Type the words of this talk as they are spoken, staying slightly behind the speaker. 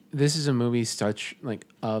this is a movie such like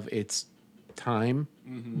of its time,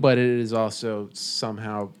 but it is also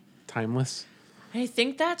somehow timeless. I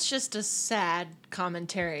think that's just a sad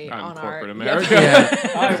commentary on corporate our America. Yeah.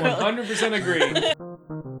 I 100% agree.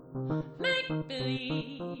 Make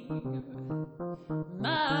believe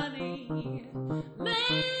money,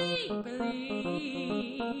 make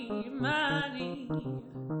believe money.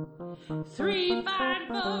 Three fine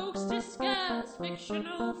folks discuss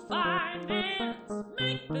fictional finance.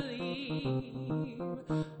 Make believe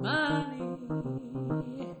money.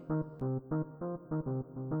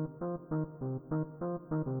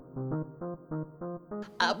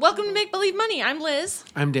 Welcome to Make Believe Money. I'm Liz.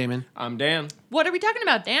 I'm Damon. I'm Dan. What are we talking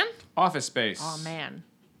about, Dan? Office Space. Oh man,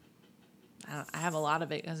 I have a lot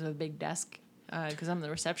of it because of a big desk. Because I'm the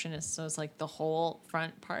receptionist, so it's like the whole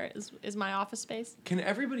front part is my office space. Can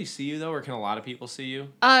everybody see you though, or can a lot of people see you?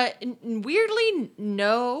 Weirdly,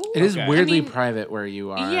 no. It is Okay. weirdly I mean, private where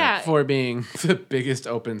you are yeah. for being the biggest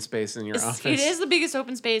open space in your office. It is the biggest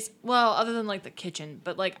open space. Well, other than like the kitchen,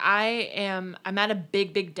 but like I'm at a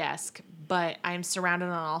big desk, but I'm surrounded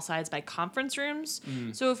on all sides by conference rooms.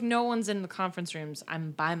 So if no one's in the conference rooms,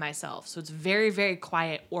 I'm by myself. So it's very, very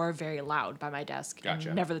quiet or very loud by my desk. Gotcha.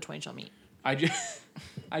 And never the twain shall meet. I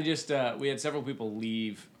just, we had several people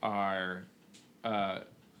leave our,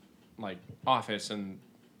 office, and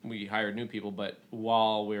we hired new people. But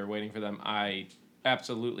while we were waiting for them, I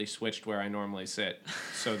absolutely switched where I normally sit,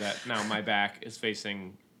 so that now my back is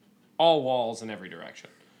facing all walls in every direction.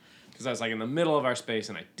 Because I was like in the middle of our space,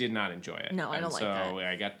 and I did not enjoy it. No, I don't like that. So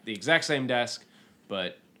I got the exact same desk,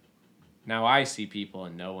 but now I see people,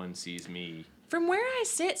 and no one sees me. From where I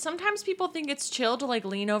sit, sometimes people think it's chill to like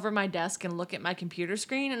lean over my desk and look at my computer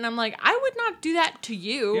screen, and I'm like, I would not do that to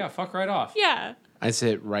you. Yeah, fuck right off. Yeah. I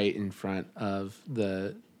sit right in front of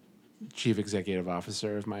the chief executive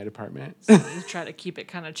officer of my department. So I try to keep it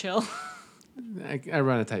kind of chill. I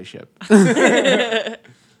run a tight ship.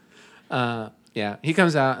 Yeah, he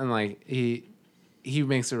comes out and like he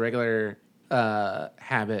makes a regular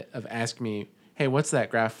habit of asking me, "Hey, what's that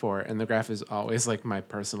graph for?" And the graph is always like my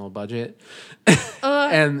personal budget.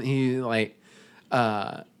 And he like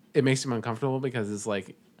it makes him uncomfortable because it's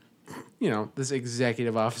like, you know, this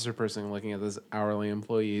executive officer person looking at this hourly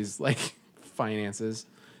employee's like finances.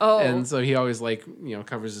 Oh. And so he always like, you know,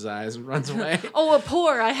 covers his eyes and runs away. Oh, a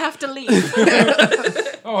poor, I have to leave.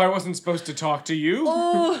 Oh, I wasn't supposed to talk to you.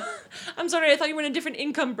 Oh, I'm sorry, I thought you were in a different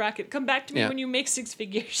income bracket. Come back to me Yeah. when you make six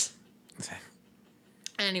figures.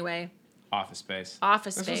 Anyway, Office Space.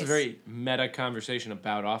 Office This Space. was a very meta conversation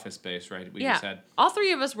about Office Space, right? We just had. All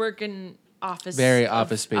three of us work in office. Very of-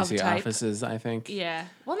 office of spacey type. offices, I think. Yeah.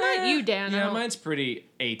 Well, not you, Dan. I Yeah, don't- mine's pretty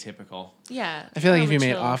atypical. Yeah. I feel like if I'm you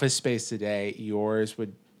made chill. Office Space today, yours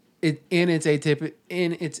would, in its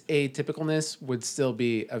atypicalness, would still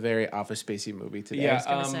be a very Office Spacey movie today. Yeah,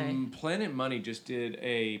 gonna say. Planet Money just did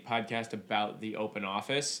a podcast about the open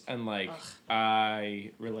office, and like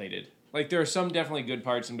I related. Like there are some definitely good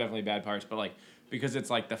parts, some definitely bad parts, but like because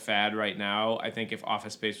it's like the fad right now, I think if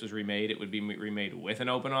Office Space was remade, it would be remade with an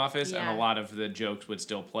open office, and Yeah. a lot of the jokes would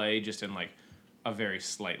still play, just in like a very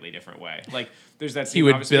slightly different way. Like there's that scene He in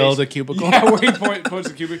would Office build Space- a cubicle. Yeah, where he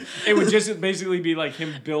posts a cubicle. It would just basically be like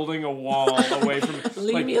him building a wall away from.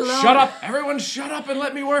 Leave like, me alone. Shut up, everyone! Shut up and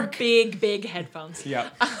let me work. Big headphones. Yeah.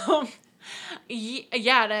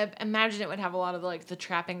 Yeah, and I imagine it would have a lot of like the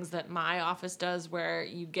trappings that my office does, where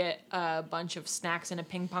you get a bunch of snacks and a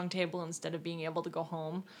ping pong table instead of being able to go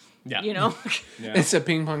home. Yeah. You know, Yeah. It's a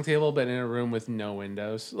ping pong table, but in a room with no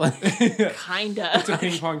windows. Like, kinda. It's a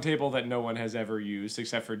ping pong table that no one has ever used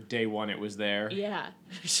except for day one it was there. Yeah.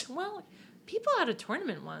 Well, people had a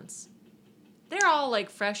tournament once. They're all like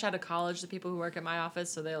fresh out of college, the people who work at my office,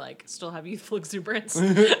 so they like still have youthful exuberance.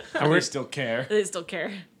 They still care. They still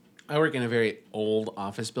care. I work in a very old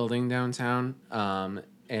office building downtown,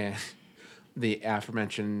 and the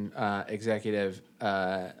aforementioned executive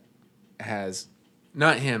has,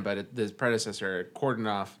 not him, but the predecessor, cordoned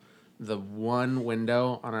off the one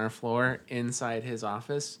window on our floor inside his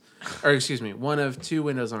office. Or excuse me, one of two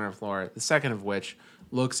windows on our floor, the second of which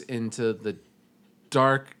looks into the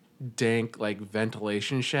dark, dank, like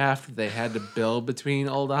ventilation shaft they had to build between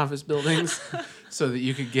old office buildings so that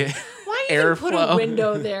you could get Why even put a airflow.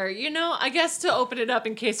 window there? You know, I guess to open it up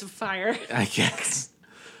in case of fire. I guess.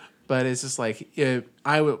 But it's just like,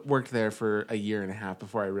 I worked there for a year and a half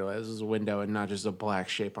before I realized it was a window and not just a black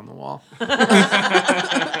shape on the wall.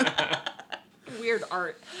 Weird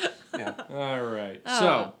art. Yeah. All right.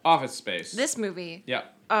 So, Office Space. This movie. Yeah.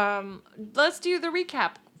 Let's do the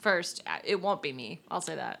recap first. It won't be me. I'll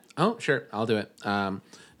say that. Oh, sure. I'll do it.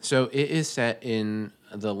 So it is set in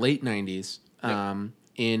the late 90s.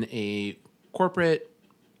 in a corporate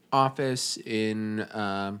office in,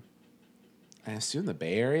 I assume the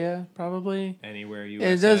Bay Area, probably. Anywhere you.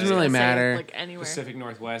 It doesn't really Say, matter. like anywhere. Pacific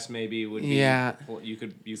Northwest maybe would be. Yeah. Well, you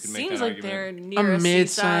could make Seems that like argument. they're A near a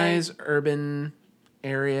mid-size seaside. urban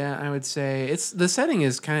area, I would say. It's the setting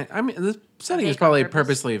is kind of. I mean, the setting is Vague on probably purpose?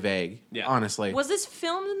 purposely vague. Yeah. Honestly, Was this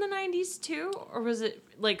filmed in the 90s too, or was it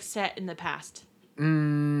like set in the past?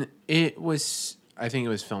 it was. I think it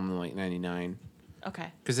was filmed in late '99 Okay.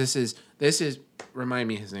 because this is. Remind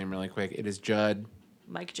me his name really quick. It is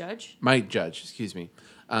Mike Judge? Mike Judge. Excuse me.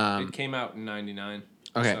 It came out in '99.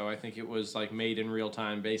 Okay. So I think it was like made in real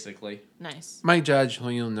time, basically. Nice. Mike Judge, who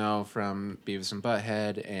you'll know from Beavis and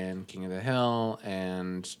Butthead and King of the Hill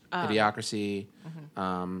and Idiocracy.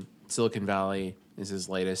 Silicon Valley is his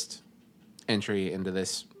latest entry into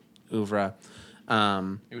this oeuvre.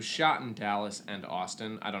 It was shot in Dallas and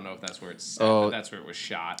Austin. I don't know if that's where it's set, Oh. but that's where it was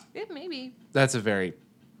shot. Yeah, maybe. That's a very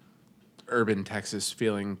urban Texas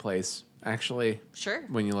feeling place, actually, Sure.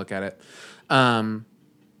 when you look at it.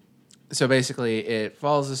 So basically, it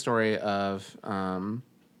follows the story of the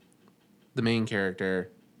main character,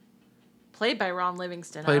 Played by Ron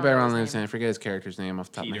Livingston. I played don't by know Ron his name. Livingston. I forget his character's name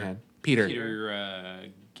off the top of Peter. my head. Peter. Peter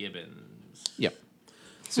Gibbons. Yep.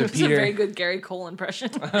 So It's a very good Gary Cole impression.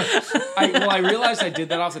 I realized I did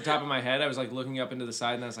that off the top of my head. I was like looking up into the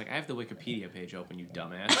side, and I was like, I have the Wikipedia page open, you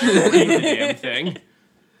dumbass. Read the damn thing.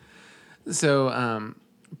 So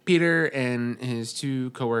Peter and his two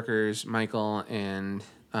coworkers, Michael and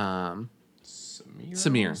Samir, yes,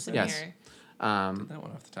 Samir. That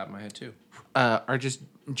one off the top of my head too. are just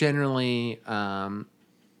generally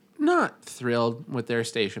not thrilled with their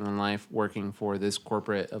station in life, working for this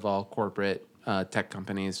corporate of all corporate tech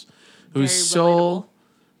companies, whose Very sole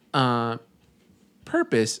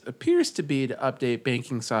purpose appears to be to update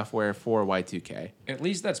banking software for Y2K. At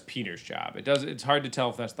least that's Peter's job. It's hard to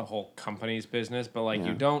tell if that's the whole company's business, but like Yeah.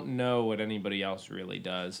 you don't know what anybody else really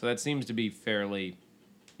does. So that seems to be fairly.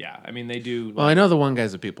 Yeah, I mean they do. Well, I know the one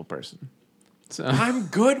guy's a people person. So I'm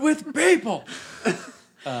good with people.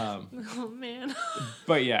 Oh, man.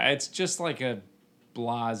 But yeah, it's just like a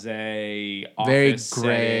blasé office Very setting,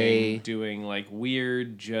 gray. doing like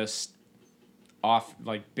weird, just off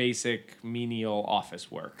like basic menial office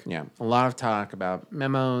work. yeah, a lot of talk about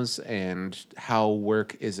memos and how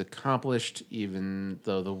work is accomplished, even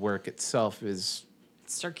though the work itself is,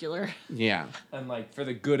 Circular. yeah. And like for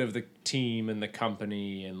the good of the team and the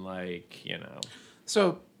company and like, you know.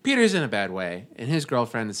 So Peter's in a bad way, and his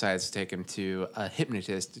girlfriend decides to take him to a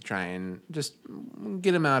hypnotist to try and just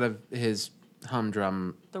get him out of his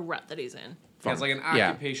humdrum. The rut that he's in. Yeah, it's like an Yeah.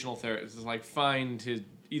 occupational therapist. It's like find his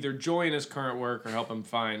either joy in his current work or help him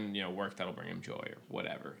find, you know, work that'll bring him joy or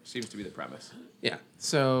whatever. Seems to be the premise. Yeah.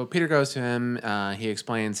 So Peter goes to him. He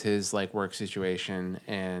explains his like work situation,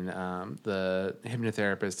 and the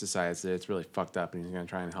hypnotherapist decides that it's really fucked up, and he's gonna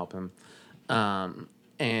try and help him.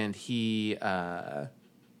 And he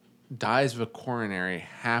dies of a coronary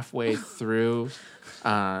halfway through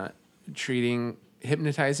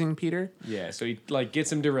hypnotizing Peter. Yeah, so he like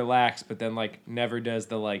gets him to relax, but then like never does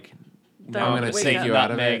the like. I'm gonna wake take up. you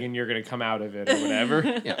out of nutmeg it. and you're gonna come out of it or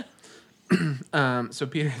whatever. Yeah. So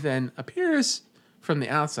Peter then appears from the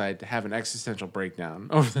outside to have an existential breakdown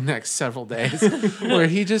over the next several days, where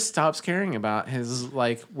he just stops caring about his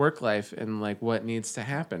like work life and like what needs to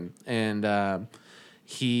happen, and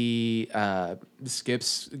he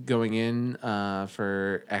skips going in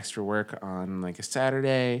for extra work on like a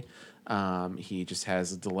Saturday. He just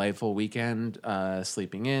has a delightful weekend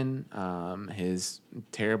sleeping in. His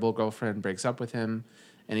terrible girlfriend breaks up with him,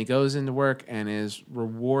 and he goes into work and is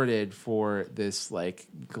rewarded for this like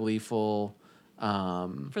gleeful.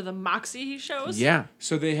 For the moxie he shows? Yeah,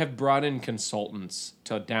 So they have brought in consultants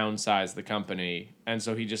to downsize the company, and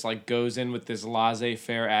so he just like goes in with this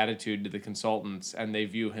laissez-faire attitude to the consultants, and they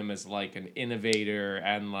view him as like an innovator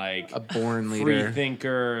and like a born free leader.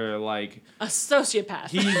 thinker. Like A sociopath.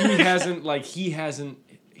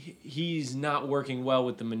 he's not working well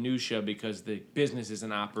with the minutia because the business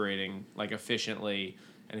isn't operating like efficiently.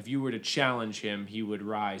 And if you were to challenge him, he would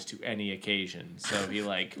rise to any occasion. So he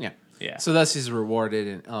like Yeah. So thus he's rewarded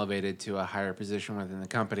and elevated to a higher position within the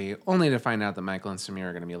company, only to find out that Michael and Samir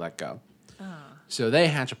are going to be let go. So they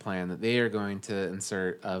hatch a plan that they are going to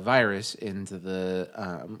insert a virus into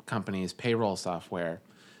the company's payroll software.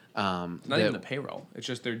 not even the payroll. It's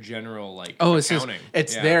just their general like It's accounting.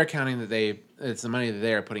 it's their accounting that it's the money that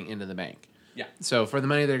they are putting into the bank. Yeah. So for the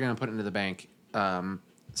money they're going to put into the bank,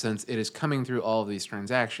 since it is coming through all of these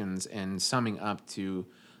transactions and summing up to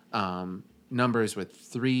numbers with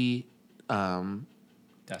 3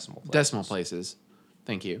 decimal places. decimal places.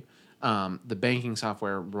 Thank you. the banking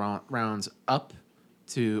software rounds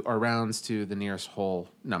to the nearest whole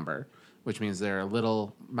number, which means there are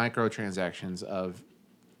little microtransactions of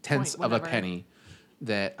tenths Point of a whatever. penny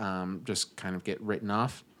that just kind of get written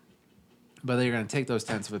off. But they're going to take those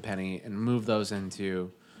tenths of a penny and move those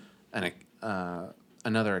into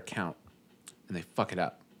another account, and they fuck it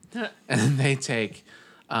up. And then they take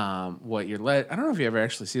what you're I don't know if you ever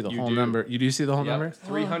actually see the You whole do. number. You do see the whole Yep. number?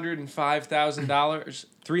 $305,000.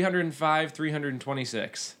 305,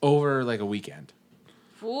 326. Over like a weekend.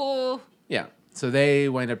 Ooh. Yeah. So they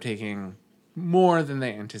wind up taking more than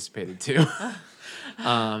they anticipated to.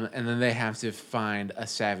 And then they have to find a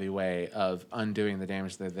savvy way of undoing the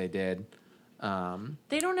damage that they did.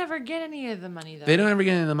 They don't ever get any of the money though. They don't ever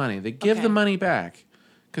get any of the money. They give Okay. the money back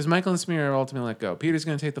because Michael and Smear are ultimately let go. Peter's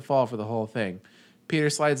going to take the fall for the whole thing. Peter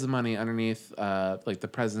slides the money underneath like the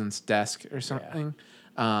president's desk or something.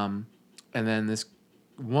 And then this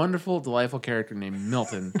wonderful, delightful character named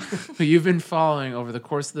Milton, who you've been following over the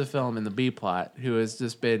course of the film in the B plot, who has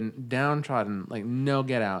just been downtrodden, like no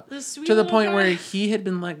get out, The sweet to the little point guy. where he had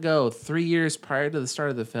been let go 3 years prior to the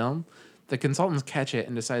start of the film. The consultants catch it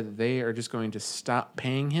and decide that they are just going to stop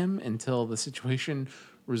paying him until the situation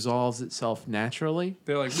resolves itself naturally.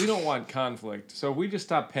 They're like, we don't want conflict. So if we just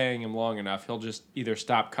stop paying him long enough, he'll just either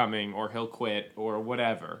stop coming or he'll quit or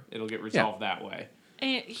whatever. It'll get resolved that way.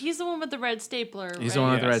 And he's the one with the red stapler. He's right? the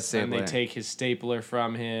one with the red And stapler. they take his stapler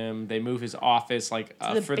from him. They move his office like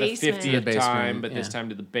the for basement. the To 50th the time, basement, but this yeah. time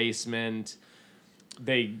to the basement.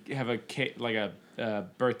 They have a cake, like a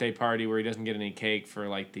birthday party where he doesn't get any cake for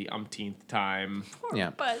like the umpteenth time. Poor Yeah.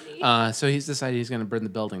 buddy. So he's decided he's going to burn the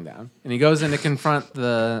building down, and he goes in to confront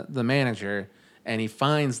the manager, and he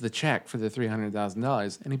finds the check for the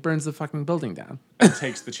 $300,000, and he burns the fucking building down. And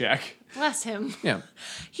takes the check. Bless him. Yeah,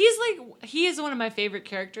 He is one of my favorite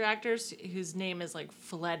character actors whose name is like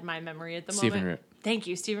fled my memory at the Stephen moment. Root. Thank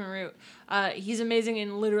you, Stephen Root. He's amazing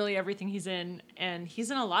in literally everything he's in, and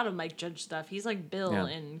he's in a lot of Mike Judge stuff. He's like Bill Yeah.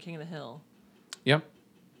 in King of the Hill. yep,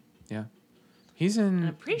 yeah. He's in. And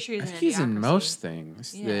I'm pretty sure he's I in think he's in Idiocracy. most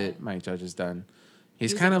things Yeah. that Mike Judge has done.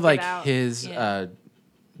 He's was kind in of Get like Out. his Yeah.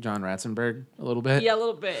 John Ratzenberg a little bit. Yeah, a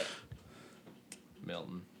little bit.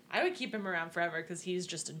 Milton. I would keep him around forever because he's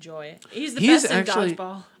just a joy. He's the He's best in actually-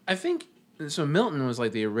 dodgeball. I think so. Milton was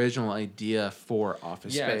like the original idea for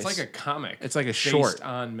Office Yeah, Space. it's like a comic. It's like a based short.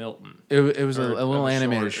 on Milton. It was a Or little of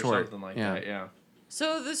animated or short. something like yeah. that. Yeah.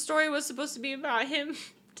 So the story was supposed to be about him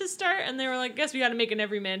to start, and they were like, "Guess we got to make an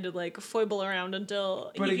everyman to like foible around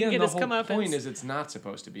until But he again, can get the his whole comeuppance." point is it's not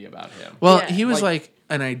supposed to be about him. Well, Yeah. he was Like- like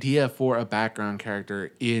an idea for a background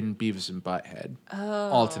character in Beavis and Butthead.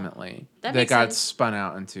 Ultimately, That that makes got sense. spun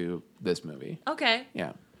out into this movie. Okay.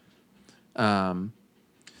 Yeah.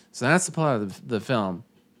 So that's the plot of the film.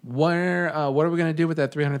 What are we gonna do with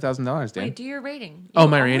that $300,000, Dan? Wait, do your rating. Oh,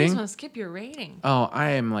 my You always rating? want to skip your rating. Oh,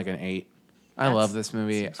 I am like an 8. I That's- love this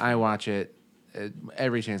movie. seems I watch it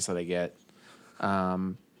every chance that I get.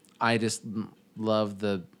 I just love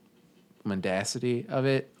the mendacity of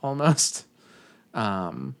it almost.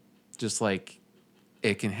 Just like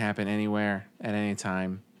it can happen anywhere at any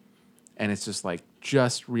time, and it's just like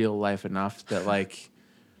just real life enough that like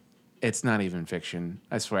it's not even fiction.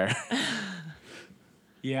 I swear.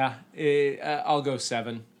 Yeah, I'll go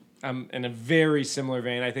 7. I'm in a very similar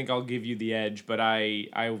vein. I think I'll give you the edge, but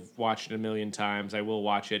I've watched it a million times. I will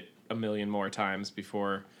watch it a million more times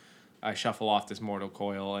before I shuffle off this mortal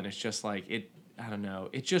coil. And it's just like I don't know.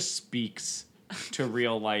 It just speaks to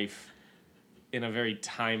real life in a very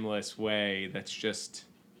timeless way. That's just,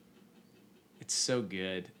 it's so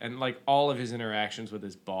good. And like all of his interactions with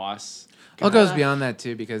his boss. Well, it goes beyond that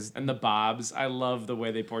too because And the Bobs, I love the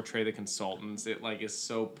way they portray the consultants. It like is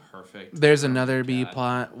so perfect. there's another B God.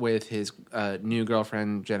 plot with his new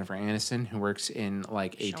girlfriend Jennifer Aniston, who works in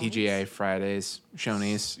like a Shoney's? TGI Fridays,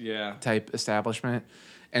 Shoney's Yeah. type establishment,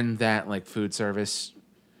 and that like food service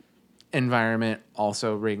environment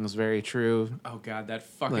also rings very true. Oh God, that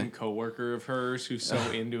fucking Like- coworker of hers who's so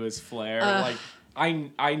into his flair. Like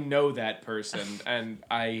I know that person and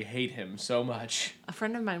I hate him so much. A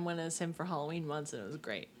friend of mine went as him for Halloween once, and it was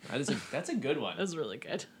great. That's a good It one. was really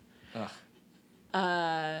good. Ugh.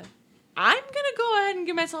 I'm gonna go ahead and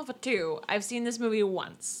give myself a 2. I've seen this movie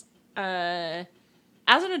once. As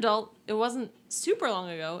an adult, it wasn't super long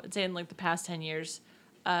ago. I'd say in like the past 10 years,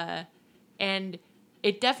 and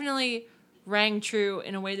it definitely rang true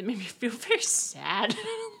in a way that made me feel very sad.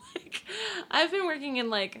 Like I've been working in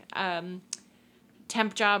like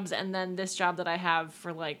temp jobs and then this job that I have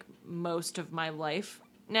for like most of my life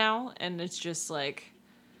now, and it's just like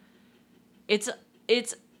it's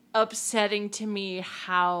upsetting to me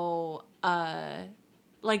how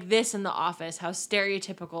like this in The Office, how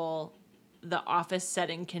stereotypical the office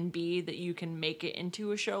setting can be, that you can make it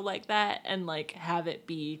into a show like that and like have it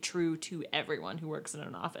be true to everyone who works in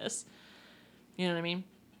an office. You know what I mean?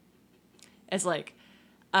 It's like,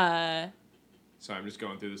 So I'm just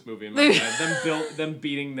going through this movie in my head. Them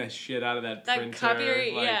beating the shit out of that printer.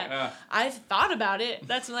 copyright, like, yeah. I've thought about it.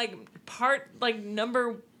 That's like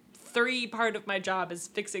number 3 part of my job is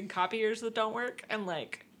fixing copiers that don't work, and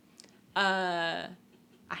like, I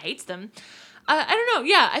hates them. I don't know.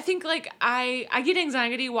 Yeah, I think like I get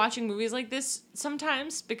anxiety watching movies like this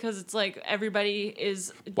sometimes because it's like everybody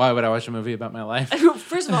is. Why would I watch a movie about my life?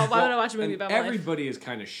 First of all, why would I watch a movie and about my life? everybody is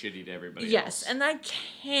kind of shitty to everybody Yes, else. and I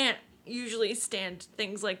can't usually stand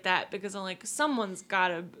things like that because I'm like, someone's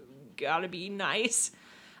gotta be nice.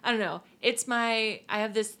 I don't know. I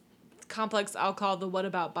have this complex I'll call the what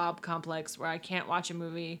about Bob complex, where I can't watch a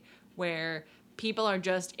movie where people are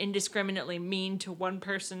just indiscriminately mean to one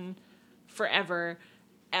person forever,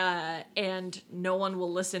 and no one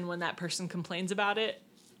will listen when that person complains about it,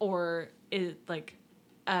 or is like,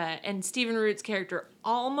 and Stephen Root's character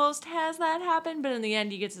almost has that happen, but in the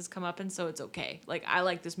end he gets his comeuppance, so it's okay. Like, I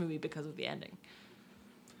like this movie because of the ending.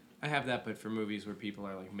 I have that, but for movies where people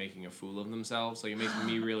are like making a fool of themselves, like it makes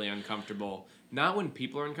me really uncomfortable. Not when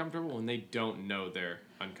people are uncomfortable, when they don't know they're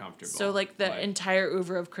uncomfortable. So like the entire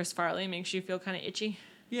oeuvre of Chris Farley makes you feel kind of itchy.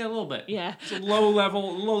 Yeah, a little bit. Yeah. It's a low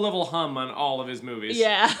level hum on all of his movies.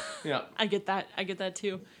 Yeah. Yeah. I get that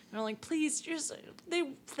too. And I'm like, please, just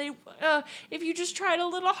if you just tried a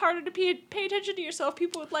little harder to pay attention to yourself,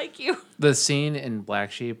 people would like you. The scene in Black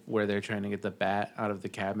Sheep where they're trying to get the bat out of the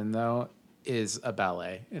cabin, though, is a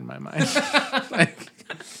ballet in my mind. Like,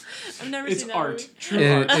 I've never It's seen that art. movie. True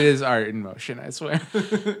it art. is art in motion, I swear. So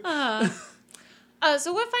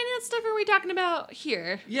what finance stuff are we talking about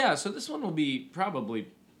here? Yeah, so this one will be probably,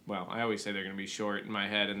 well, I always say they're going to be short in my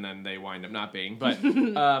head and then they wind up not being. But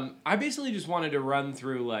I basically just wanted to run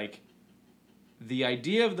through, like, the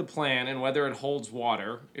idea of the plan and whether it holds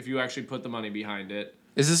water if you actually put the money behind it.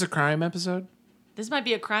 Is this a crime episode? This might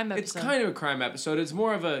be a crime episode. It's kind of a crime episode. It's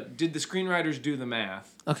more of a, did the screenwriters do the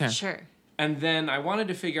math? Okay. Sure. And then I wanted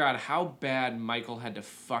to figure out how bad Michael had to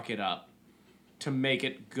fuck it up to make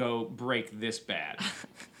it break this bad.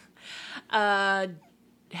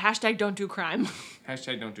 Hashtag don't do crime.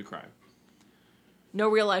 Hashtag don't do crime. No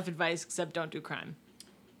real life advice except don't do crime.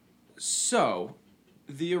 So,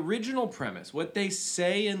 the original premise, what they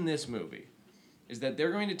say in this movie, is that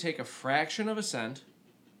they're going to take a fraction of a cent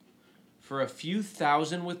for a few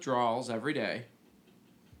thousand withdrawals every day,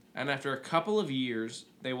 and after a couple of years,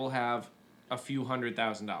 they will have a few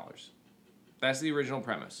 $100,000. That's the original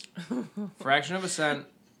premise. Fraction of a cent,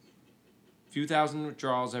 few thousand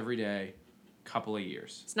withdrawals every day, couple of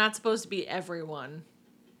years. It's not supposed to be everyone.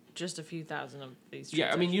 Just a few thousand of these.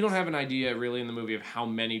 Yeah, I mean, you don't have an idea really in the movie of how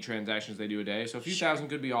many transactions they do a day. So a few thousand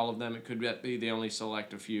could be all of them. It could be they only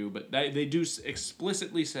select a few. But they do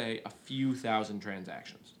explicitly say a few thousand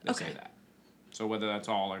transactions. They say that. So whether that's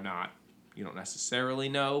all or not, you don't necessarily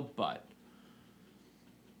know. But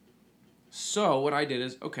so what I did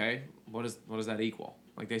is, okay, what does that equal?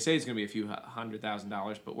 Like, they say it's going to be a few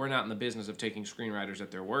 $100,000, but we're not in the business of taking screenwriters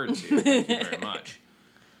at their words here. Thank you very much.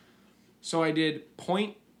 So I did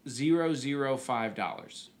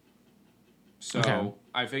 $0.005. So Okay.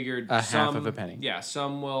 I figured half of a penny. Yeah,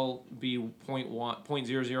 some will be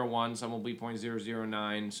 0.001, some will be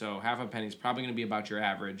 0.009. So half a penny is probably going to be about your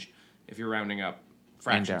average if you're rounding up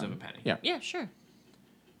fractions of a penny. Yeah. Yeah, sure.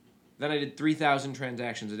 Then I did 3,000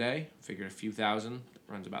 transactions a day. Figured a few thousand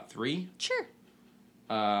runs about 3. Sure.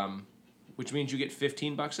 Which means you get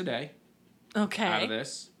 $15 a day Okay. out of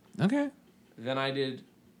this. Okay. Then I did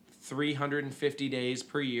 350 days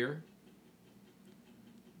per year,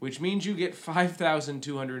 which means you get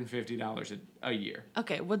 $5,250 a year.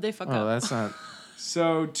 Okay, what'd they fuck Oh, up? that's not.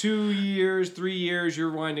 So 2 years, 3 years,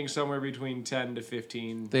 you're winding somewhere between 10 to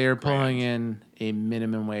 15. They are grand. pulling in a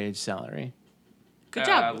minimum wage salary. Good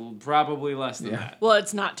job. Probably less than Yeah. that. Well,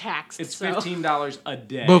 it's not taxed. It's so. $15 a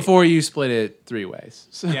day. Before you split it 3 ways.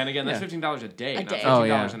 So, Yeah, and again, that's $15 a day, not day. $15 Oh,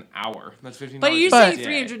 yeah. an hour. That's $15. But you're a saying day.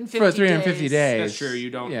 350 for 350 days. That's true. You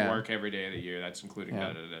don't Yeah. work every day of the year. That's including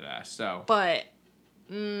Yeah. da-da-da-da. So, But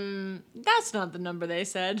that's not the number they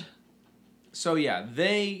said. so yeah,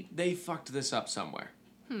 they fucked this up somewhere.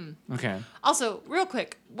 Okay. Also, real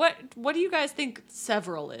quick, what do you guys think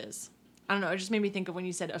several is? I don't know. It just made me think of when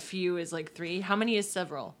you said a few is like 3. How many is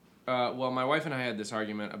several? Well, my wife and I had this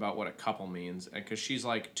argument about what a couple means, because she's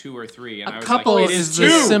like 2 or 3, and A I was couple like, "It is is the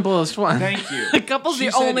 2." simplest one. Thank you. A couple's She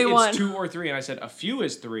the said only it's one. 2 or 3, and I said a few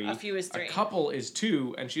is 3. A few is 3. A couple is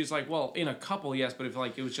 2, and she's like, "Well, in a couple, yes, but if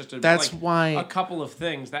like it was just That's why- a couple of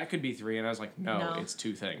things, that could be 3." And I was like, "No, No. it's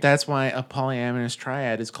 2 things." That's why a polyamorous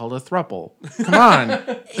triad is called a thruple. Come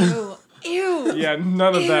on. Ew. Ew. Yeah,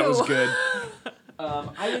 none of that was Ew. good.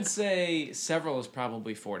 I would say several is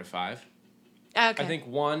probably 4 to 5. Okay. I think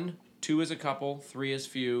 1, 2 is a couple, 3 is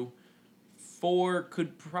few. 4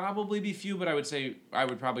 could probably be few, but I would say I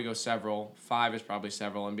would probably go several. 5 is probably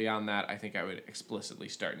several, and beyond that, I think I would explicitly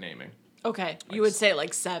start naming. Okay. You would say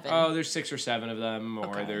like 7. Oh, there's 6 or 7 of them, or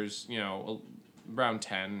Okay. there's around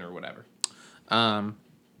 10 or whatever.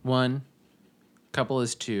 1, couple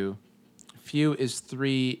is 2, few is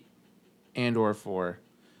 3 and or 4.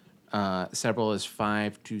 Several is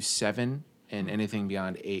 5 to 7, and anything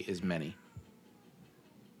beyond 8 is many.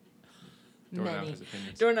 Doorknob Many. has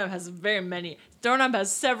opinions. Doorknob has very many. Doorknob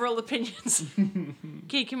has several opinions.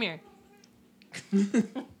 Key, come here. Okay,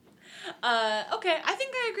 I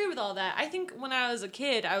think I agree with all that. I think when I was a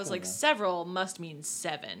kid, I was like, several must mean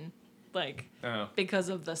 7. Like, Oh. because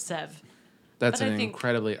of the sev. That's But I an think-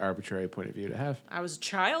 incredibly arbitrary point of view to have. I was a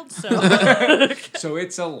child, so. So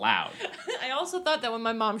it's allowed. I also thought that when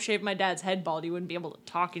my mom shaved my dad's head bald, he wouldn't be able to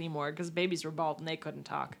talk anymore because babies were bald and they couldn't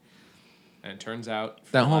talk. And it turns out,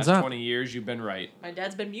 for That the holds last up. 20 years, you've been right. My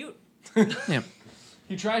dad's been mute. Yeah.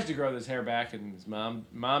 He tries to grow his hair back, and his mom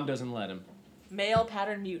doesn't let him. Male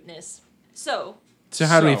pattern muteness. So, So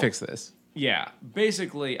how do we So- fix this? Yeah,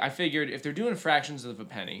 basically, I figured if they're doing fractions of a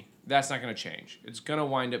penny, that's not going to change. It's going to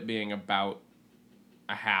wind up being about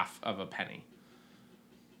a half of a penny.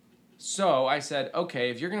 So I said, okay,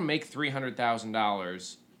 if you're going to make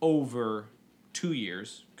 $300,000 over 2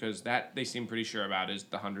 years, because that they seem pretty sure about is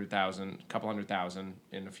the 100,000, couple 100,000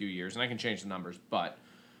 in a few years, and I can change the numbers, but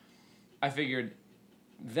I figured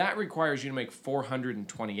that requires you to make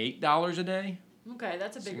 $428 a day. okay,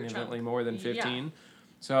 that's a bigger Significantly chunk. more than Yeah. 15.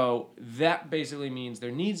 So that basically means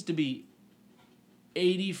there needs to be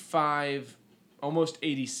 85, almost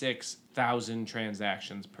 86,000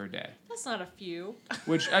 transactions per day. That's not a few.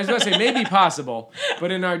 Which I was going to say may be possible,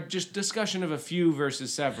 but in our just discussion of a few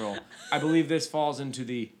versus several, I believe this falls into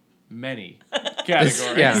the many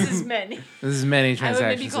category. Yeah. This is many. This is many I would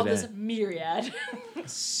transactions maybe call a day. this myriad.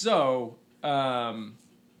 So,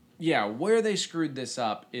 yeah, where they screwed this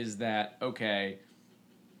up is that, okay,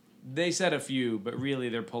 they said a few, but really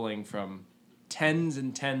they're pulling from tens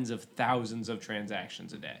and tens of thousands of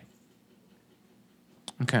transactions a day.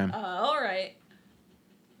 Okay. All right.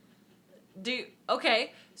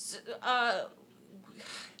 Okay. So,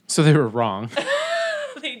 So they were wrong.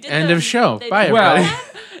 they did End the- of show. they Bye, did everybody.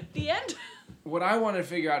 that? The end. What I want to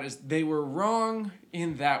figure out is they were wrong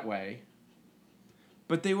in that way,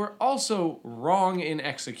 but they were also wrong in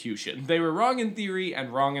execution. They were wrong in theory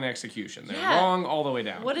and wrong in execution. They're Yeah. wrong all the way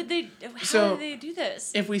down. What did they? How So- did they do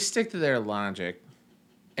this? If we stick to their logic,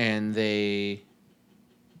 and they,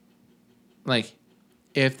 like,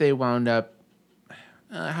 if they wound up,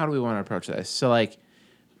 how do we want to approach this? So, like,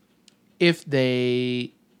 if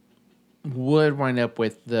they would wind up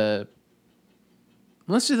with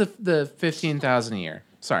let's do the 15,000 a year.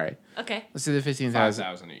 Sorry, Okay. let's do the 15,000.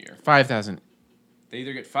 5,000 a year. 5,000. They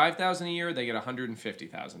either get 5,000 a year, or they get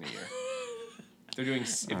 150,000 a year.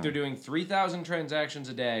 If they're doing 3,000 transactions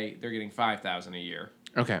a day, they're getting 5,000 a year.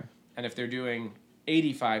 Okay. And if they're doing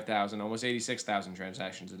 85,000, almost 86,000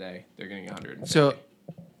 transactions a day, they're getting 150. So,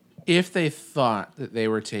 if they thought that they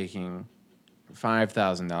were taking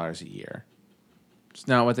 $5,000 a year, it's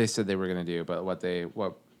not what they said they were going to do, but what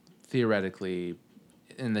theoretically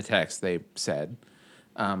in the text they said.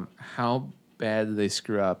 How bad did they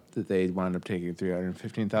screw up that they wound up taking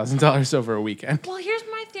 $315,000 over a weekend? Well, here's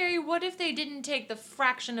my theory. What if they didn't take the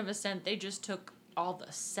fraction of a cent? They just took all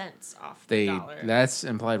the cents off the dollar. That's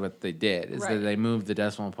implied what they did is that Right. they moved the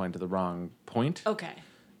decimal point to the wrong point. Okay.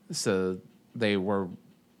 So they were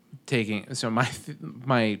taking. So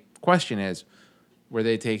my question is, were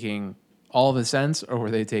they taking all the cents, or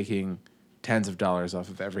were they taking tens of dollars off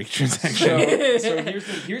of every transaction? So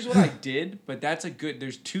here's what I did, but that's a good.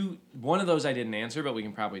 There's two. One of those I didn't answer, but we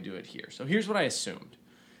can probably do it here. So here's what I assumed.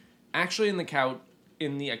 Actually, in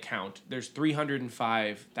the account, there's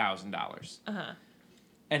 $305,000.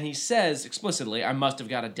 And he says explicitly, I must have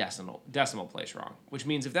got a decimal place wrong, which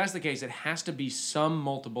means if that's the case, it has to be some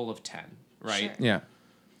multiple of 10, right? Sure. Yeah.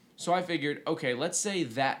 So I figured, okay, let's say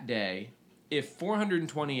that day, if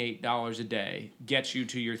 $428 a day gets you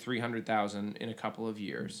to your $300,000 in a couple of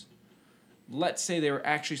years, let's say they were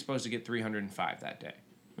actually supposed to get $305 that day.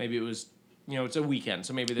 Maybe it was it's a weekend,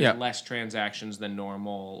 so maybe there's Yeah. less transactions than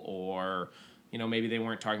normal, or maybe they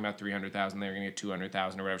weren't talking about 300,000, they were going to get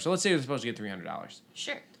 200,000 or whatever. So let's say they're supposed to get $300,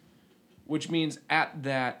 Sure. which means at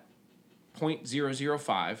that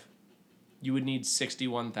 0.005, you would need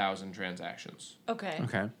 61,000 transactions. Okay.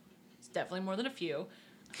 Okay. It's definitely more than a few.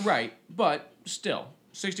 Right, but still,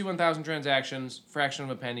 61,000 transactions, fraction of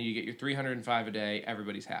a penny, you get your 305 a day,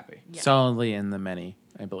 everybody's happy. Yeah. Solidly in the many,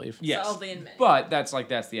 I believe. Yes. Solidly in many. But that's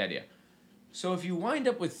the idea. So if you wind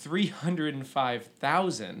up with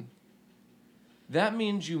 305,000, that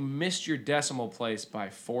means you missed your decimal place by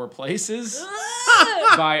 4 places,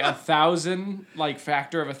 by 1,000, like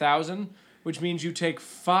factor of 1,000, which means you take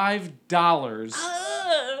 $5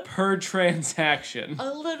 per transaction.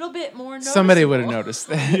 A little bit more noticeable. Somebody would have noticed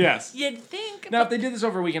that. Yes. You'd think. Now, if they did this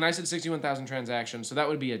over a weekend, I said 61,000 transactions, so that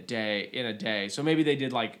would be a day. So maybe they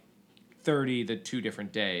did like 30 the 2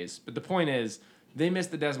 different days. But the point is, they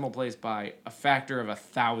missed the decimal place by a factor of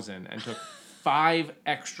 1,000 and took $5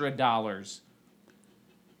 extra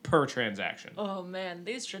per transaction. Oh man,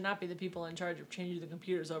 these should not be the people in charge of changing the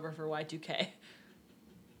computers over for Y2K.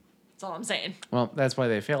 That's all I'm saying. Well, that's why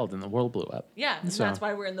they failed and the world blew up. Yeah, and So- that's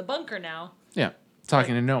why we're in the bunker now. Yeah.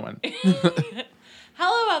 Talking to no one.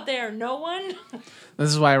 Hello out there, no one. This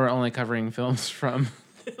is why we're only covering films from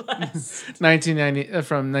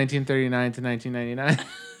 1939 to 1999.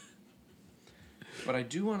 But I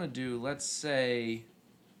do want to do, let's say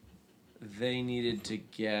they needed to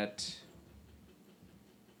get...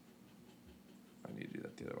 I need to do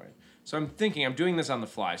that the other way. So I'm doing this on the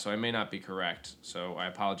fly, so I may not be correct, so I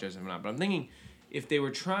apologize if I'm not. But I'm thinking, let's say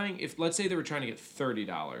they were trying to get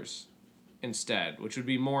 $30 instead, which would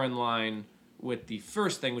be more in line with the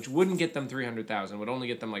first thing, which wouldn't get them 300,000, would only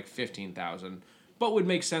get them like 15,000, but would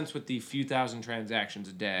make sense with the few thousand transactions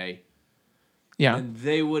a day. Yeah. And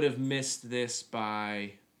they would have missed this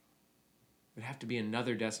by... It would have to be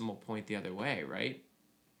another decimal point the other way, right?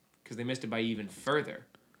 Because they missed it by even further.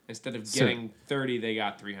 Instead of getting 30, they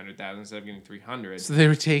got 300,000. Instead of getting 300. So they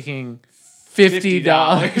were taking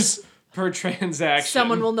 $50. per transaction.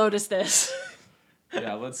 Someone will notice this.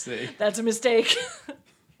 Yeah, let's see. That's a mistake.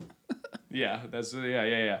 Yeah,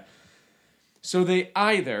 yeah. So they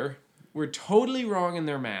either were totally wrong in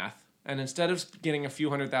their math, and instead of getting a few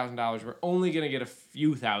 $100,000, we're only going to get a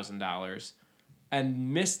few $1,000s,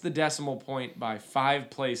 and missed the decimal point by 5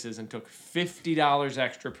 places and took $50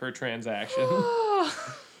 extra per transaction.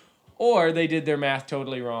 Or they did their math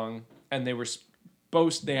totally wrong, and they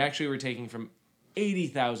actually were taking from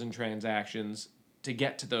 80,000 transactions to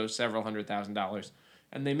get to those several $100,000,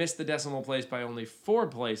 and they missed the decimal place by only 4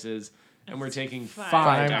 places, and we're taking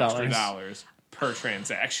 $5 extra dollars per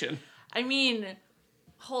transaction. I mean,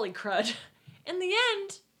 holy crud. In the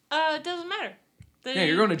end, it doesn't matter. Yeah,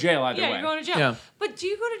 you're going to jail either way. Yeah, you're going to jail. Yeah. But do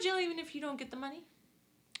you go to jail even if you don't get the money?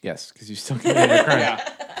 Yes, because you still committed a crime.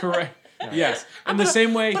 Yeah, correct. Yes. In the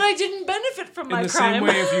same way... But I didn't benefit from my In the crime. same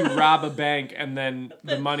way, if you rob a bank and then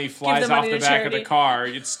the money flies the off money the to back of the charity. car,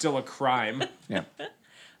 it's still a crime. Yeah.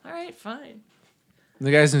 All right, fine.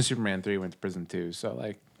 The guys in Superman 3 went to prison too, so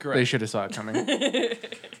they Correct. should have saw it coming.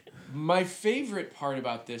 My favorite part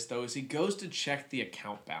about this, though, is he goes to check the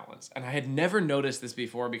account balance. And I had never noticed this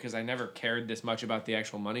before because I never cared this much about the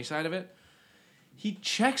actual money side of it. He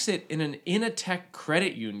checks it in an Initech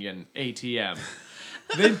credit union ATM.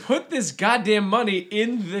 They put this goddamn money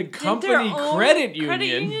in the company credit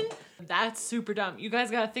union. That's super dumb. You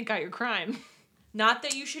guys gotta think out your crime. Not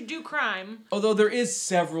that you should do crime. Although there is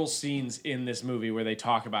several scenes in this movie where they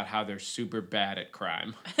talk about how they're super bad at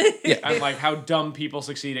crime. Yeah. And like how dumb people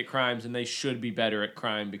succeed at crimes and they should be better at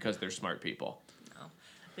crime because they're smart people. I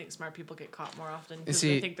think smart people get caught more often because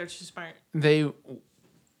See- they think they're too smart. They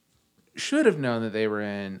should have known that they were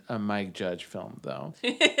in a Mike Judge film, though.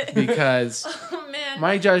 Because Oh man.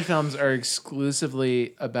 Mike Judge films are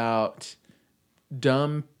exclusively about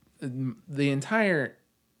dumb... The entire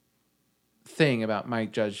thing about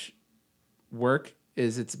Mike Judge work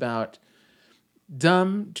is it's about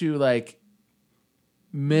dumb to like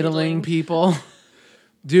middling people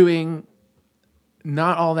doing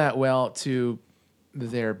not all that well to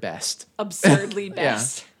their best. Absurdly Yeah.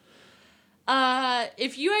 best.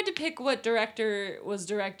 If you had to pick what director was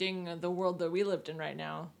directing the world that we lived in right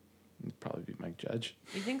now, It'd probably be Mike Judge.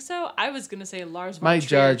 you think so? I was gonna say Lars von Mike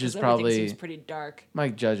Trier, Judge 'cause is probably- everything seems pretty dark.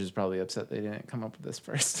 Mike Judge is probably upset they didn't come up with this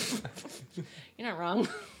first. You're not wrong.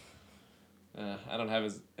 I don't have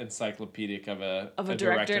as encyclopedic of a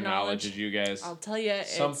director knowledge knowledge. as you guys. I'll tell you,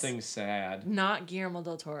 Something it's sad. not Guillermo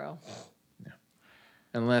del Toro.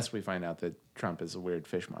 Unless we find out that Trump is a weird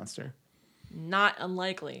fish monster. Not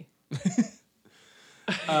unlikely.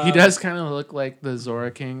 He does kind of look like the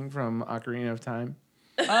Zora King from Ocarina of Time.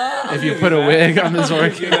 I'll If you give put a that. wig on the Zora I'll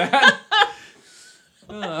give King. that.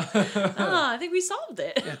 I think we solved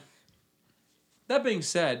it. That being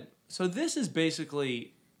said, so this is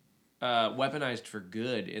basically weaponized for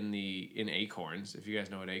good in Acorns. If you guys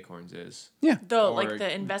know what Acorns is, Like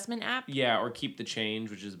the investment app. yeah, or Keep the Change,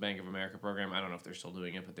 which is a Bank of America program. I don't know if they're still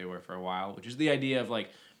doing it, but they were for a while. Which is the idea of like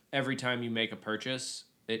every time you make a purchase,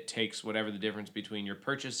 it takes whatever the difference between your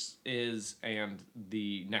purchase is and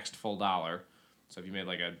the next full dollar. So if you made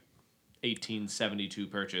like a 1872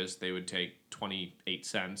 purchase, they would take 28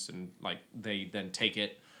 cents and like they then take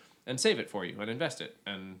it and save it for you and invest it.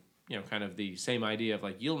 And kind of the same idea of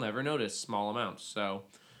like you'll never notice small amounts. So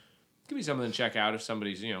it could be something to check out if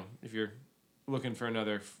somebody's, if you're looking for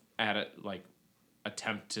another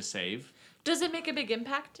attempt to save. Does it make a big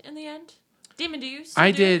impact in the end? Damon, do you?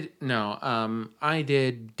 I do it? did I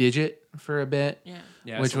did Digit for a bit,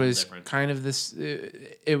 Yeah, which it's a little was different. kind of this.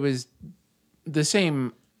 It was the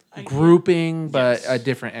same grouping, but Yes. a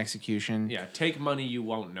different execution. Yeah, take money you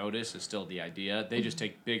won't notice is still the idea. They just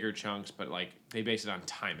take bigger chunks, but like they base it on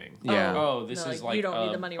timing. Yeah. Oh, this No, is like, like you don't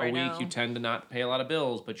need the money a right week. now. You tend to not pay a lot of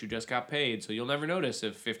bills, but you just got paid, so you'll never notice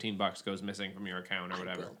if $15 goes missing from your account or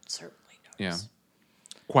whatever. Will certainly Yeah. notice.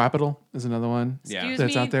 Quapital is another one. Yeah. Excuse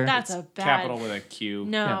That's me, out there. That's a bad. Capital with a Q.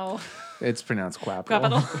 No. It's pronounced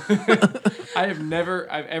Quapital.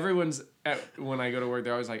 Capital. Everyone's when I go to work,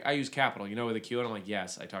 they're always like, I use Capital, with a Q, and I'm like,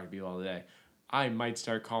 yes, I talk to people all day. I might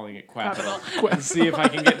start calling it Quapital and see if I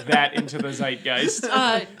can get that into the zeitgeist.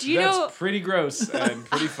 Do you That's know? pretty gross and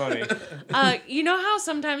pretty funny. You know how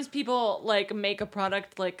sometimes people like make a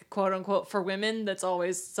product like quote unquote for women that's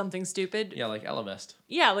always something stupid. Yeah, like Elevest.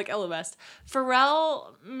 Yeah, like Elevest.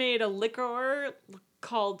 Pharrell made a liquor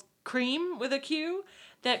called Cream with a Q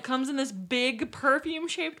that comes in this big perfume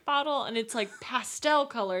shaped bottle, and it's like pastel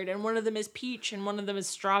colored, and one of them is peach and one of them is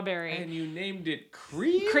strawberry. And you named it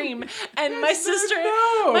Cream? Cream. And my Yes, sister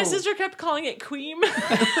no. my sister kept calling it Queem.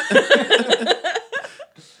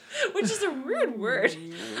 Which is a rude word.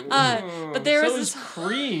 But there so was is this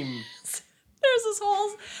Cream. there's this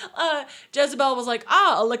whole Jezebel was like,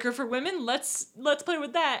 a liquor for women, let's play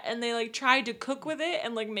with that. And they like tried to cook with it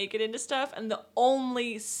and like make it into stuff, and the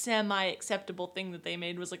only semi-acceptable thing that they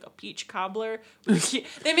made was like a peach cobbler with a Q.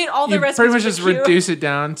 They made all the You recipes pretty much with just a Q, reduce it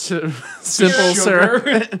down to simple Sugar.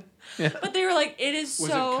 syrup. but they were like, it is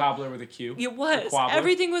Was so it cobbler with a Q? it was. A quabbler?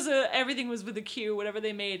 Everything was with a Q, whatever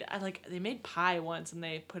they made. They made pie once and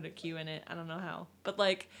they put a Q in it. I don't know how. But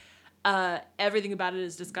like everything about it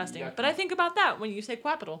is disgusting. Yucky. But I think about that when you say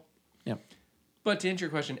Quapital. Yeah. But to answer your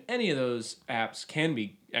question, any of those apps can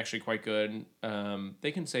be actually quite good.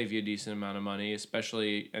 They can save you a decent amount of money,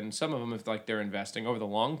 especially, and some of them, if like they're investing over the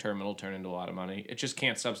long term, it'll turn into a lot of money. It just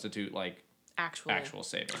can't substitute like actual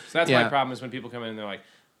savings. So that's my Yeah. problem is when people come in and they're like,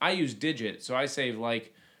 I use Digit, so I save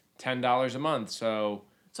like $10 a month. So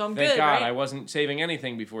I'm thank good, God right? I wasn't saving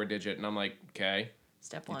anything before Digit. And I'm like, okay.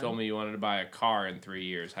 Step You one. told me you wanted to buy a car in 3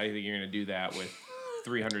 years. How do you think you're going to do that with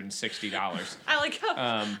 $360? I like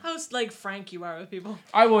how like frank you are with people.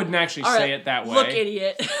 I wouldn't actually All say right, it that way. Look,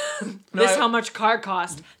 idiot. No, This I- how much car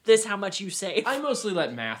cost. This how much you save. I mostly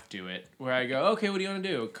let math do it, where I go, okay, what do you want to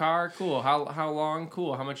do? A car, cool. How long,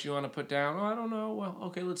 cool. How much you want to put down? Oh, I don't know. Well,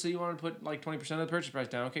 okay, let's say you want to put like 20% of the purchase price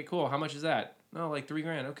down. Okay, cool. How much is that? No, like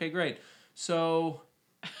 $3,000. Okay, great. So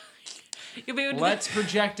You'll be able to let's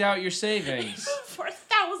project out your savings. for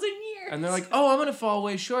 1,000 years. And they're like, oh, I'm gonna fall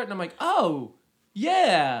way short. And I'm like, oh,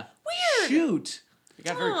 yeah. Weird. Shoot. I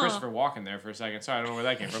got very Huh. Christopher Walken there for a second. Sorry, I don't know where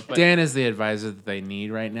that came from. But Dan is the advisor that they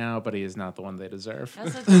need right now, but he is not the one they deserve.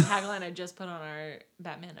 That's like the tagline I just put on our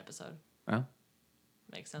Batman episode. Oh.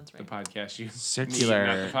 Makes sense, the right? podcast you Circular.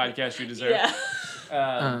 need, not the podcast you deserve.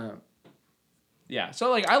 Yeah. Yeah, so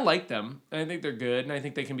like I like them. I think they're good, and I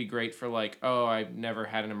think they can be great for like, oh, I've never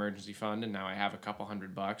had an emergency fund, and now I have a couple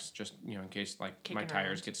 $100 just in case like Kicking my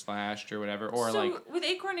tires around. get slashed or whatever, or So like with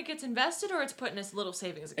Acorn, it gets invested, or it's put in a little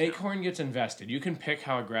savings account. Acorn gets invested. You can pick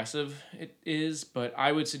how aggressive it is, but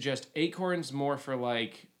I would suggest Acorn's more for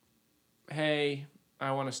like, hey,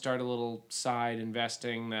 I want to start a little side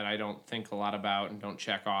investing that I don't think a lot about and don't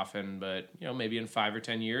check often, but maybe in 5 or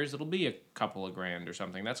 10 years it'll be a couple of grand or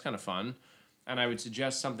something. That's kind of fun. And I would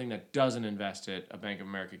suggest something that doesn't invest it, a Bank of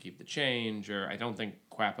America Keep the Change, or I don't think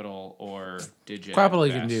Quapital or Digit. Quapital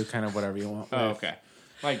you can invest. do kind of whatever you want. Oh, with. okay.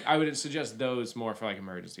 Like I would suggest those more for like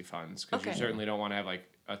emergency funds because you Okay. certainly don't want to have like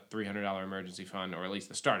a $300 emergency fund or at least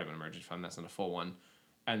the start of an emergency fund. That's not a full one,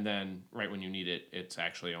 and then right when you need it, it's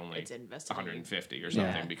actually only It's invested in you. 150 or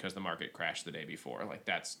something Yeah. because the market crashed the day before. Like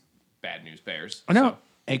that's bad news bears. I know So,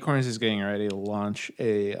 Acorns is getting ready to launch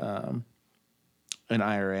a an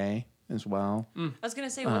IRA as well. I was gonna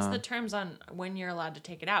say, what's the terms on when you're allowed to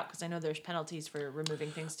take it out? Because I know there's penalties for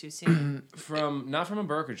removing things too soon. Not from a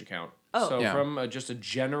brokerage account. Oh. So Yeah. from just a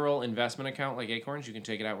general investment account like Acorns, you can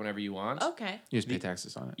take it out whenever you want. Okay. You just pay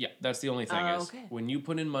taxes on it. Yeah, that's the only thing is okay. when you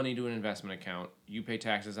put in money to an investment account, you pay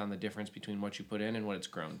taxes on the difference between what you put in and what it's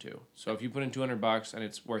grown to. So if you put in $200 and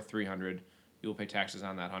it's worth $300, you will pay taxes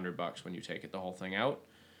on that $100 when you take it the whole thing out.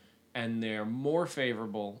 And they're more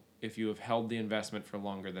favorable if you have held the investment for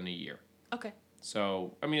longer than a year. Okay.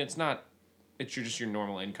 So I mean, it's just your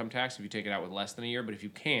normal income tax if you take it out with less than a year. But if you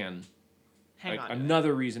can, Hang on. to it.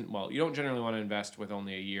 another reason, well, you don't generally want to invest with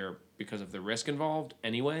only a year because of the risk involved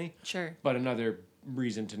anyway. Sure. But another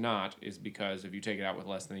reason to not is because if you take it out with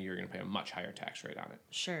less than a year, you're going to pay a much higher tax rate on it.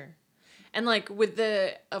 Sure. And like with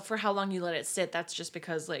the for how long you let it sit, that's just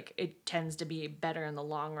because like it tends to be better in the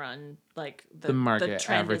long run. Like The market the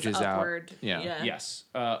trend averages is out. upward. Yeah. Yes.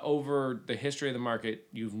 Over the history of the market,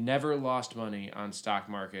 you've never lost money on stock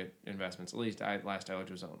market investments. At least I looked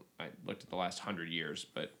at the last 100 years,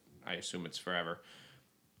 but I assume it's forever.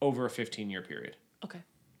 Over a 15-year period. Okay.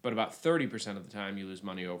 But about 30% of the time, you lose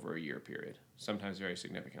money over a year period, sometimes very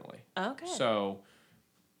significantly. Okay. So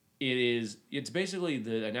it's basically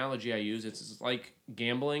the analogy I use. It's like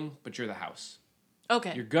gambling, but you're the house.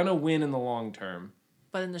 Okay. You're going to win in the long term.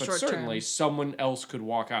 But in the But short certainly term. someone else could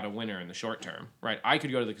walk out a winner in the short term, right? I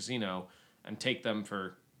could go to the casino and take them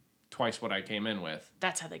for twice what I came in with.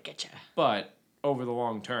 That's how they get you. But over the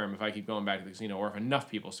long term, if I keep going back to the casino, or if enough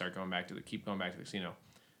people start keep going back to the casino,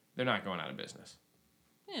 they're not going out of business.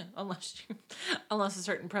 Yeah, unless a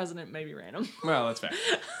certain president maybe ran them. Well, that's fair.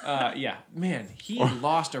 Yeah, man, he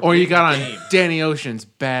lost a Or you big got on game. Danny Ocean's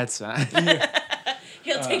bad side.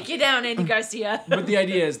 He'll take you down, Andy Garcia. But the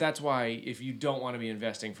idea is that's why if you don't want to be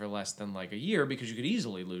investing for less than like a year, because you could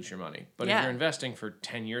easily lose your money. But Yeah. if you're investing for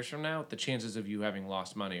 10 years from now, the chances of you having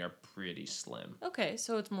lost money are pretty slim. Okay,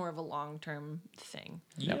 so it's more of a long-term thing.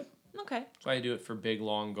 Yep. Okay. So I do it for big,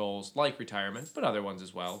 long goals like retirement, but other ones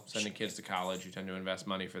as well. Sending kids to college, you tend to invest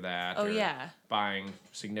money for that. Oh, or yeah. Buying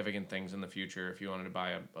significant things in the future. If you wanted to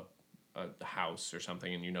buy a house or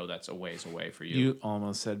something and you know that's a ways away for you. You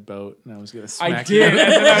almost said boat, and I was going to I smack did, you. and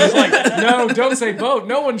then I was like, no, don't say boat.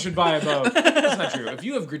 No one should buy a boat. That's not true. If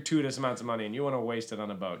you have gratuitous amounts of money and you want to waste it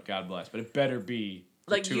on a boat, God bless. But it better be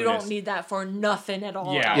Like, you gratuitous. don't need that for nothing at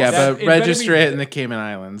all. Yeah. Yeah, That- but it better register be- it in the Cayman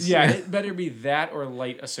Islands. Yeah, it better be that or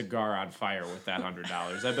light a cigar on fire with that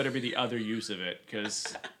 $100. That better be the other use of it,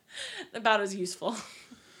 because About as useful.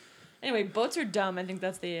 Anyway, boats are dumb. I think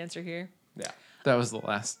that's the answer here. yeah. That was the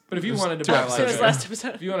last. But if you it was wanted to two buy So like it was episodes last ago.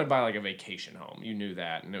 episode. if you wanted to buy like a vacation home, you knew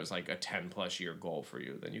that, and it was like a 10+ year goal for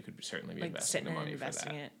you, then you could certainly be Like investing sitting the and money for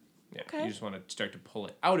investing that. it. Yeah, Okay. you just want to start to pull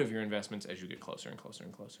it out of your investments as you get closer and closer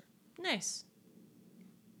and closer. Nice.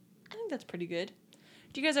 I think that's pretty good.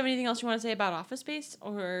 Do you guys have anything else you want to say about Office Space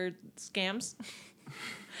or scams?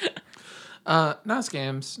 Not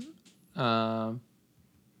scams.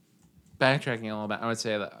 Backtracking a little bit, I would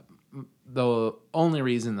say that the only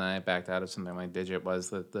reason that I backed out of something like Digit was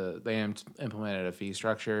that they implemented a fee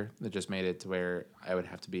structure that just made it to where I would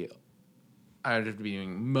have to be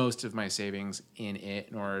doing most of my savings in it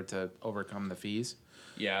in order to overcome the fees.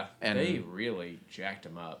 Yeah, And- they really jacked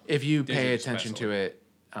them up. If you Digit pay attention especially. to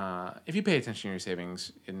it, if you pay attention to your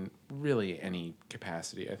savings in really any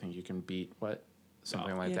capacity, I think you can beat what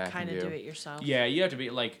something like You that can kind of do. do it yourself. Yeah, you have to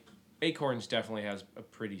be like Acorns definitely has a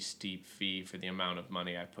pretty steep fee for the amount of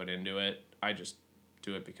money I put into it. I just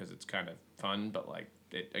do it because it's kind of fun, but like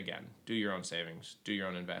again, do your own savings, do your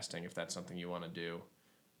own investing if that's something you want to do,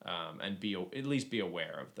 and at least be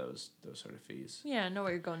aware of those sort of fees. Yeah, know what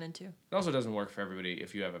you're going into. It also doesn't work for everybody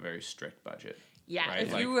if you have a very strict budget. Yeah, Right,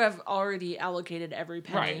 if like- you have already allocated every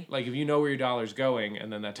penny. Right. Like if you know where your dollar's going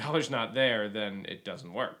and then that dollar's not there, then it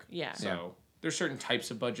doesn't work. Yeah. So there's certain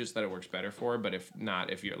types of budgets that it works better for, but if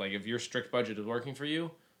not, if your strict budget is working for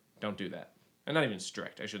you, don't do that. And not even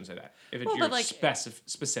strict, I shouldn't say that. If it's Well, your but, like,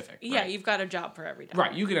 specific. Yeah, right? you've got a job for every dollar.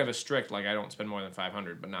 Right, you could have a strict like I don't spend more than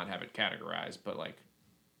 500 but not have it categorized, but like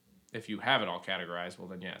if you have it all categorized, well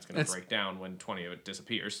then yeah, it's going to It's- break down when 20 of it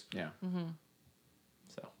disappears. Yeah.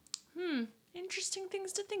 So Interesting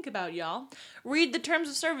things to think about, y'all. Read the terms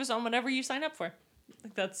of service on whatever you sign up for. I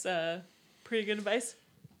think that's pretty good advice.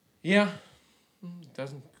 yeah,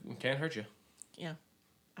 can't hurt you. Yeah.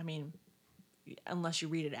 I mean, unless you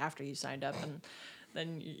read it after you signed up, and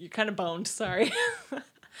then you're kind of boned. Sorry.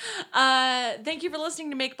 Thank you for listening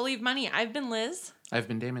to Make Believe Money. I've been Liz. I've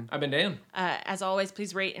been Damon. I've been Dan. As always,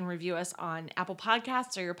 please rate and review us on Apple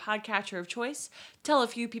Podcasts or your podcatcher of choice. Tell a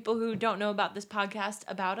few people who don't know about this podcast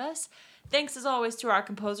about us. Thanks as always to our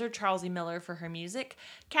composer, Charles E. Miller, for her music.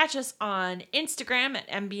 Catch us on Instagram at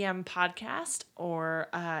MBM Podcast or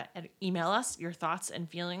email us your thoughts and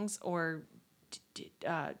feelings or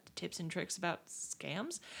tips and tricks about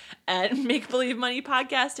scams at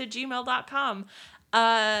makebelievemoneypodcast@gmail.com.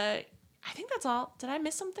 I think that's all. Did I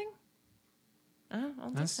miss something? I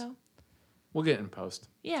don't think so. We'll get in post.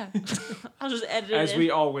 Yeah. I'll just edit it As in.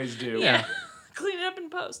 we always do. Yeah. Clean it up in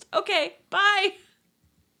post. Okay, bye.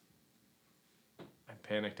 I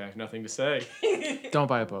panicked. I have nothing to say. Don't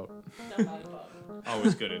buy a boat.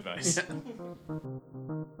 Always good advice. Yeah.